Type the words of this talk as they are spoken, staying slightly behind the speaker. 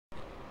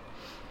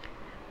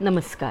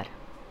नमस्कार.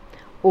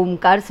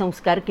 ओंकार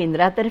संस्कार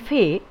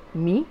केंद्रातर्फे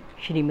मी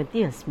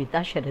श्रीमती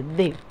अस्मिता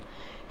शरददेव.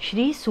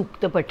 श्री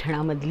सूक्त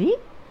पठणामधली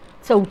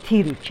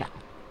चौथी ऋचा.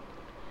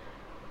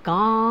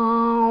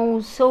 कां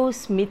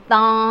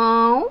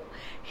सोस्मितां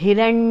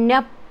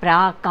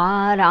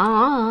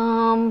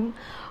हिरण्यप्राकारां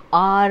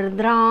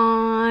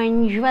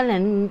आर्द्रां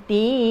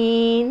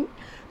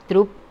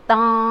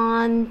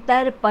तृप्तां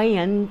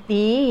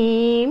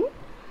तर्पयन्तीं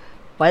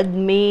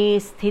पद्मे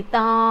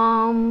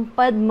स्थितां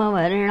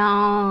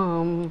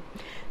पद्मवर्णां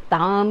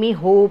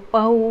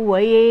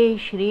तामिहोपौवये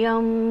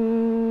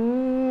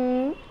श्रियम्.